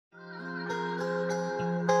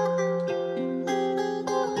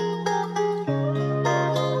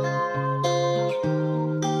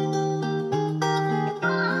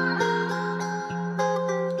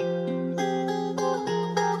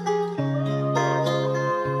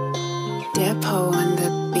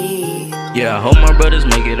Yeah, I hope my brothers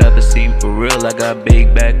make it out the scene for real. I got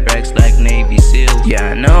big back cracks like Navy SEALs. Yeah,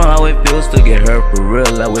 I know how it feels to get hurt for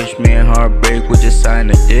real. I wish me and Heartbreak would just sign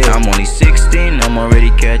a deal. I'm only 16, I'm already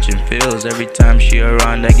catching feels. Every time she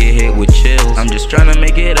around, I get hit with chills. I'm just trying to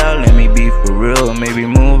make it out, let me be for real. Maybe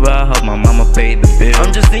move out, help my mama pay the bill.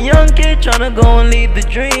 I'm just a young kid trying to go and lead the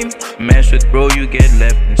dream. Mess with bro, you get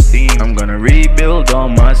left in steam. I'm gonna rebuild all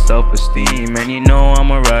my self-esteem, and you know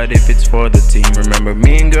I'ma ride if it's for the team. Remember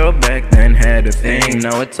me and girl back then had a thing.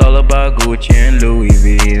 Now it's all about Gucci and Louis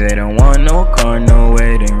V. They don't want no car, no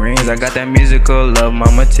wedding rings. I got that musical love, my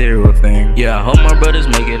material thing. Yeah, I hope my brothers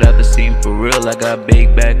make it out the scene for real. I got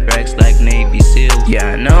big back cracks like Navy SEALs.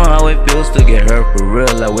 Yeah, I know how it feels to get hurt for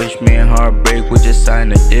real. I wish me and Heartbreak would just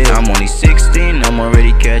sign a deal. I'm only 16, I'm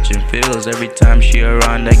already catching feels. Every time she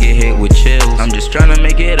around, I get hit with chills. I'm just trying to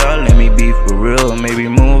make it out, let me be for real. Maybe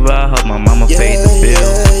move out, help my mama pay the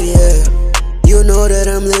bill. You know that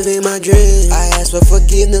I'm living my dream. I ask for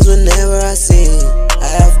forgiveness whenever I sin. I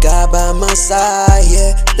have God by my side,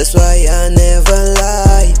 yeah, that's why I never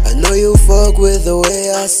lie. I know you fuck with the way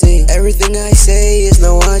I sing. Everything I say is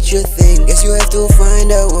not what you think. Guess you have to find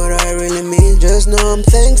out what I really mean. Just know I'm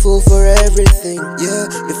thankful for everything, yeah.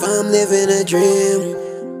 If I'm living a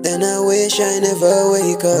dream, then I wish I never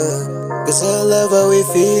wake up. Cause I love how it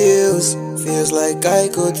feels. Feels like I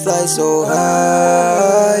could fly so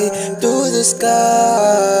high to the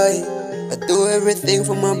sky. I do everything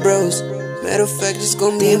for my bros. Matter of fact, it's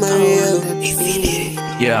gonna be my real.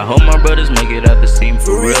 Yeah, I hope my brothers make it out the scene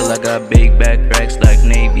for real. I got big back cracks like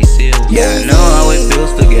Navy SEALs. Yeah, I know how it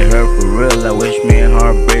feels to get hurt for real. I wish me and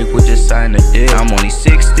Heartbreak would just sign a deal. I'm only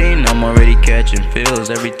 16, I'm already catching feels.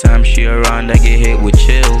 Every time she around, I get hit with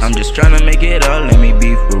chills. I'm just trying to make it out, let me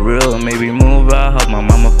be for real. Maybe move out, help my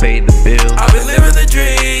mama pay the bill. I've been living the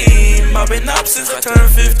dream, I've been up since I turned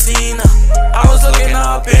 15. I was looking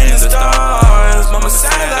up in the stars. Mama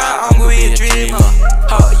said that I'm gonna be a dreamer.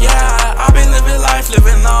 Oh yeah, I've been living life,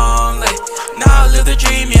 living lonely. Now I live the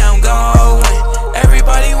dream, yeah, I'm going.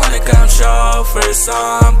 Everybody wanna come show for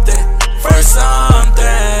something, for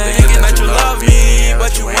something. Thinking that you love me,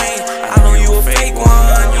 but you ain't. I know you a fake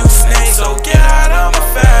one, you a snake. So get out of my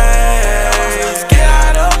face, get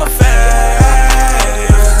out of my face.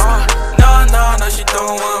 No, she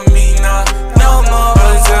don't want me now, no more.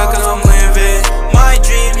 But it's good cause I'm living my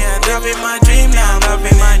dream, yeah, living my dream now,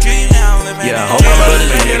 living my dream now, living yeah, I hope my brothers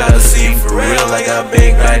make it out the scene for real. I got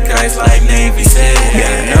big back cracks like Navy SEALs. Yeah,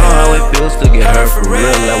 I know how it feels to get hurt for real.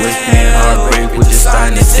 I wish me and Heartbreak would just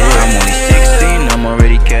sign the deal.